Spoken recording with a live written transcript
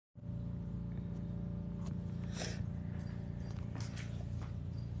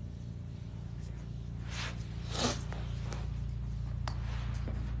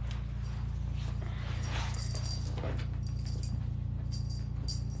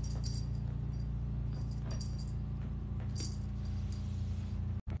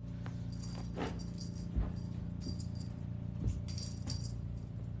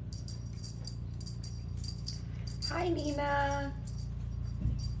Hi, Nina.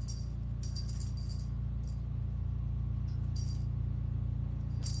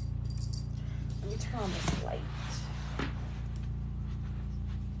 Let me turn on this light.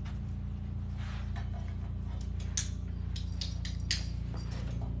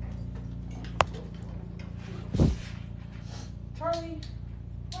 Charlie,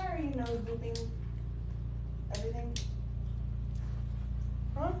 why are you nose booping everything?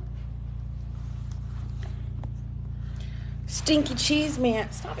 Huh? Stinky cheese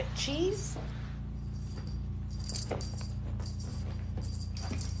man. Stop it, cheese.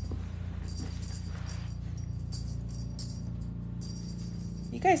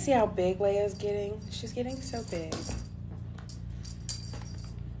 You guys see how big Leia's getting? She's getting so big.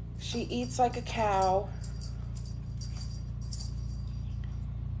 She eats like a cow.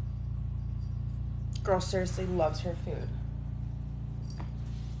 Girl seriously loves her food.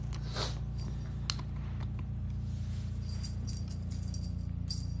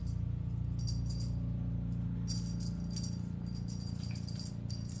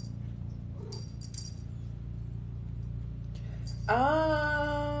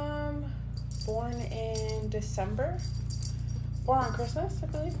 Born in December. Born on Christmas, I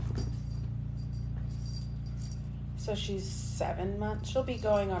believe. So she's 7 months. She'll be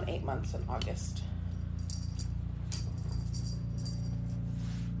going on 8 months in August.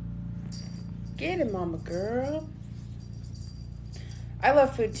 Get it, mama girl. I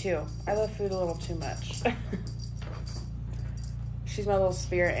love food too. I love food a little too much. She's my little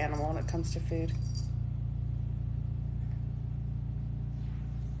spirit animal when it comes to food.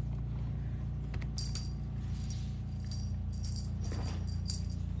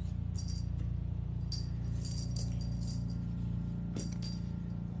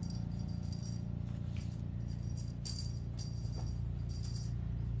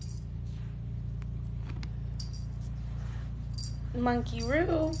 Monkey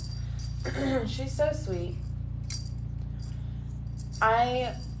Roo. She's so sweet.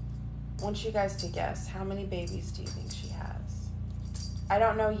 I want you guys to guess, how many babies do you think she has? I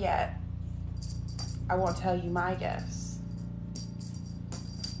don't know yet. I won't tell you my guess.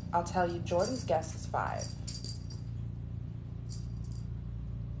 I'll tell you Jordan's guess is 5.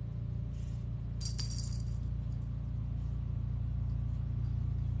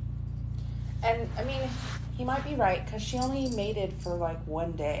 And I mean, he might be right, because she only mated for like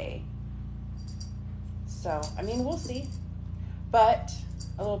 1 day. So, I mean, we'll see. But,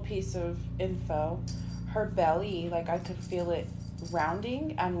 a little piece of info. Her belly, like I could feel it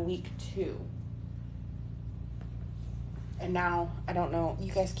rounding on week 2. And now, I don't know,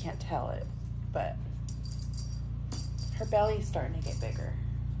 you guys can't tell it, but her belly's starting to get bigger.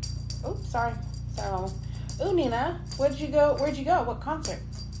 Oops, sorry. Sorry, Mama. Ooh, Nina, where'd you go? What concert?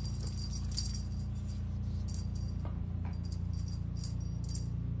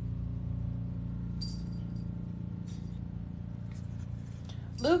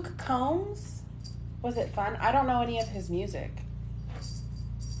 Luke Combs? Was it fun? I don't know any of his music.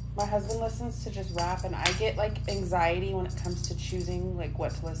 My husband listens to just rap, and I get like anxiety when it comes to choosing like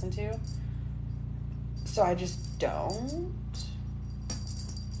what to listen to. So I just don't.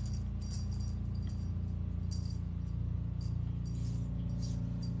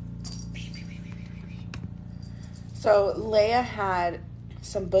 So Leia had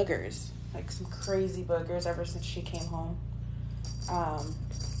some boogers, like some crazy boogers ever since she came home.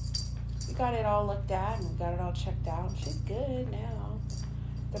 We got it all looked at and we got it all checked out. She's good now.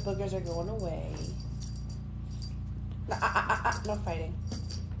 The boogers are going away. No fighting.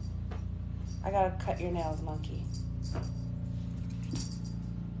 I gotta cut your nails, monkey.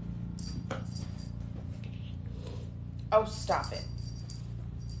 Oh, stop it.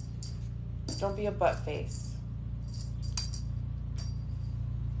 Don't be a butt face.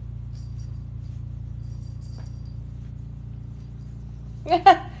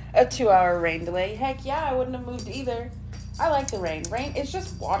 A 2-hour rain delay. Heck yeah, I wouldn't have moved either. I like the rain. Rain, it's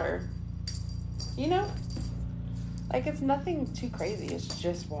just water. You know? Like, it's nothing too crazy. It's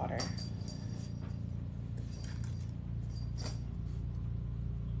just water.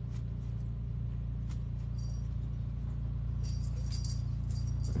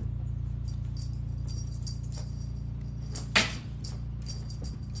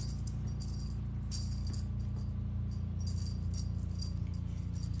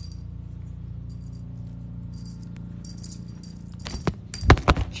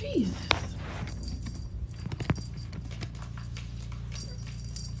 Jesus.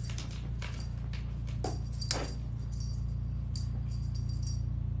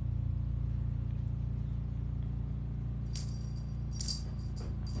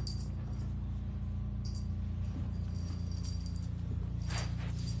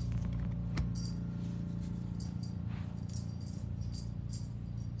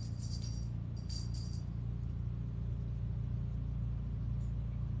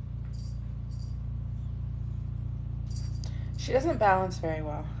 She doesn't balance very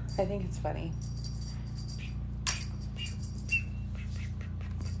well. I think it's funny.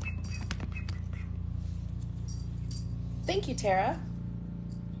 Thank you, Tara.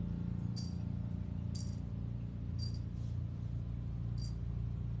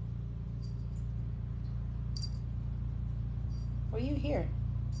 What are you here?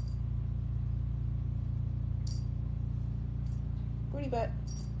 Booty butt.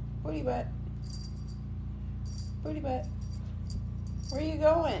 Booty butt. Booty butt. Where are you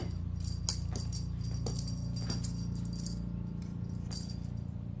going?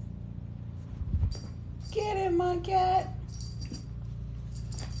 Get him, my cat.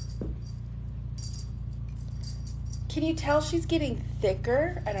 Can you tell she's getting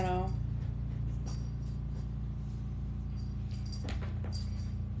thicker? I don't know.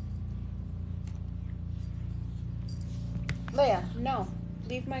 Leia, no.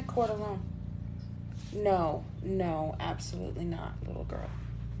 Leave my cord alone. No, no, absolutely not, little girl.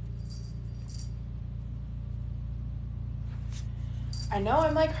 I know,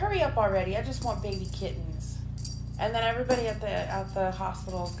 I'm like, hurry up already. I just want baby kittens. And then everybody at the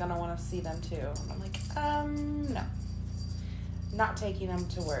hospital is gonna want to see them too. And I'm like, no. Not taking them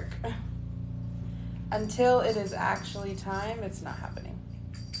to work. Until it is actually time, it's not happening.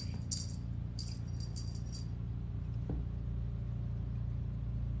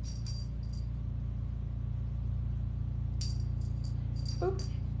 Boop.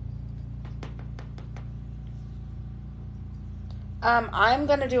 I'm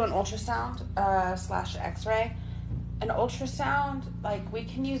gonna do an ultrasound / X-ray. An ultrasound, like, we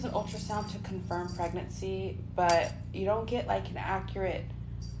can use an ultrasound to confirm pregnancy, but you don't get like an accurate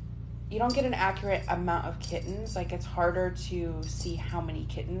amount of kittens. Like, it's harder to see how many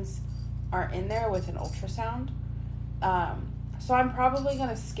kittens are in there with an ultrasound. So I'm probably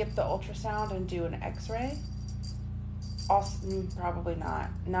gonna skip the ultrasound and do an X-ray. Also, probably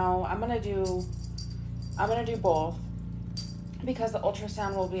not. No, I'm gonna do both, because the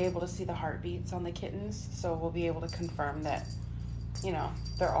ultrasound will be able to see the heartbeats on the kittens, so we'll be able to confirm that, you know,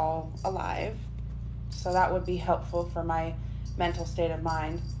 they're all alive. So that would be helpful for my mental state of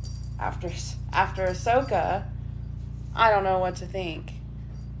mind. After Ahsoka, I don't know what to think.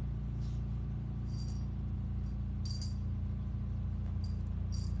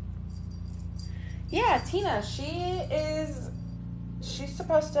 Yeah, Tina, she's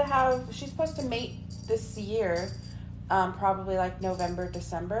supposed to mate this year, probably like November,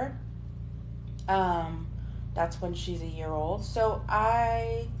 December. That's when she's a year old. So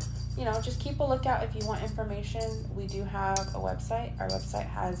just keep a lookout if you want information. We do have a website. Our website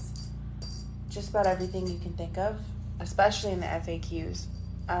has just about everything you can think of, especially in the FAQs.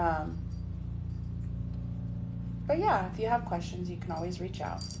 But yeah, if you have questions, you can always reach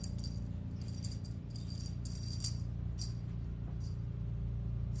out.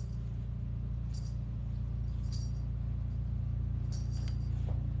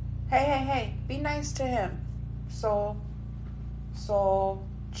 Hey, be nice to him. Soul,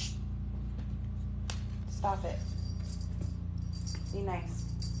 stop it. Be nice.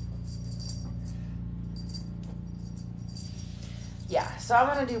 Yeah, so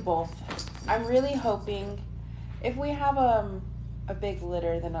I'm going to do both. I'm really hoping if we have a big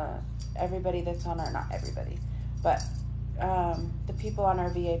litter, then everybody that's on our, not everybody, but the people on our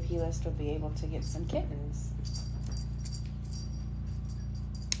VIP list will be able to get some kittens.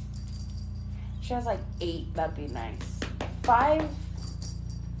 She has like 8, that'd be nice. 5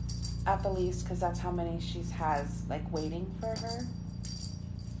 at the least, because that's how many she has like waiting for her.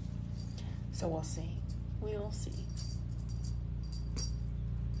 So we'll see. We'll see.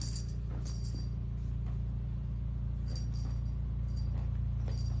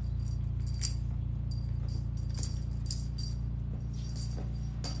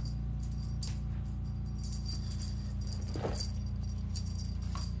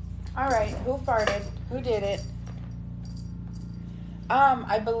 All right, who farted? Who did it?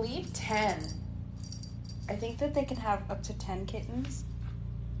 I believe 10. I think that they can have up to 10 kittens.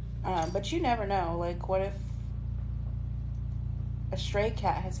 But you never know. Like, what if a stray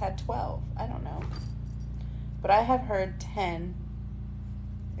cat has had 12? I don't know. But I have heard 10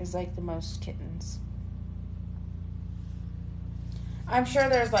 is like the most kittens. I'm sure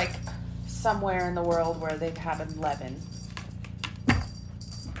there's like somewhere in the world where they've had 11.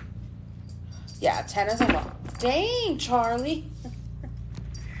 Yeah, 10 is a lot. Dang, Charlie.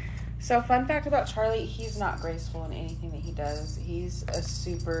 So, fun fact about Charlie, he's not graceful in anything that he does. He's a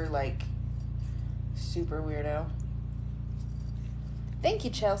super weirdo. Thank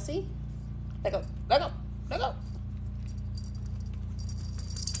you, Chelsea. Let go.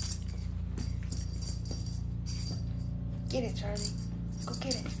 Get it, Charlie. Go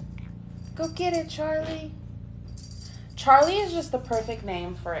get it. Go get it, Charlie. Charlie is just the perfect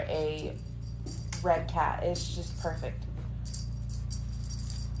name for a red cat. It's just perfect.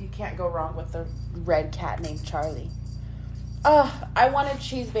 You can't go wrong with a red cat named Charlie. I wanted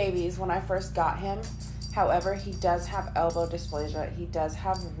cheese babies when I first got him. However, he does have elbow dysplasia. He does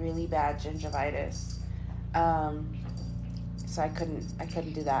have really bad gingivitis. So I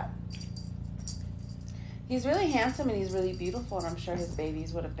couldn't do that. He's really handsome and he's really beautiful, and I'm sure his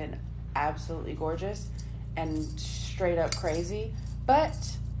babies would have been absolutely gorgeous and straight up crazy. But,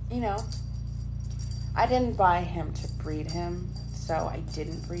 I didn't buy him to breed him, so I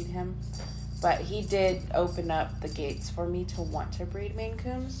didn't breed him. But he did open up the gates for me to want to breed Maine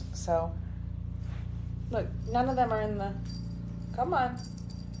Coons. So, look, none of them are in the... Come on.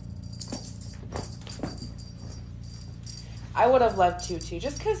 I would have loved Tutu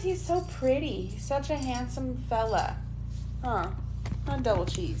just because he's so pretty. He's such a handsome fella. Huh. Not double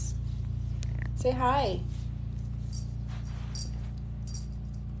cheese. Say hi.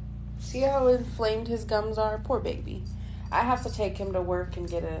 See how inflamed his gums are? Poor baby. I have to take him to work and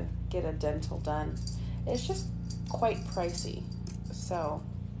get a dental done. It's just quite pricey. So...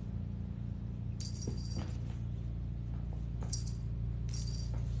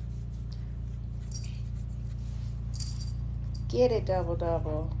 Get it, double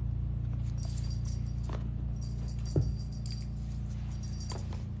double.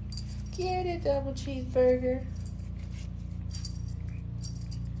 Get it, double cheeseburger.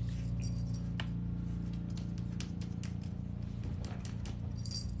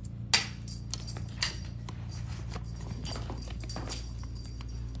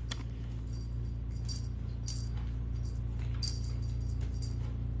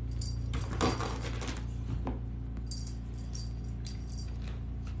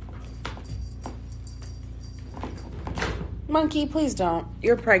 Monkey, please don't.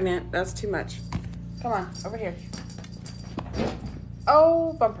 You're pregnant. That's too much. Come on, over here.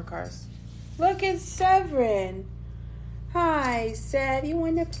 Oh, bumper cars. Look, it's Severin. Hi, Sev. You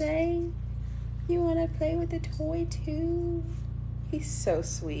want to play? You want to play with the toy, too? He's so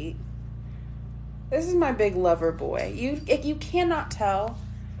sweet. This is my big lover boy. You cannot tell,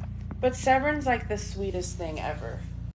 but Severin's like the sweetest thing ever.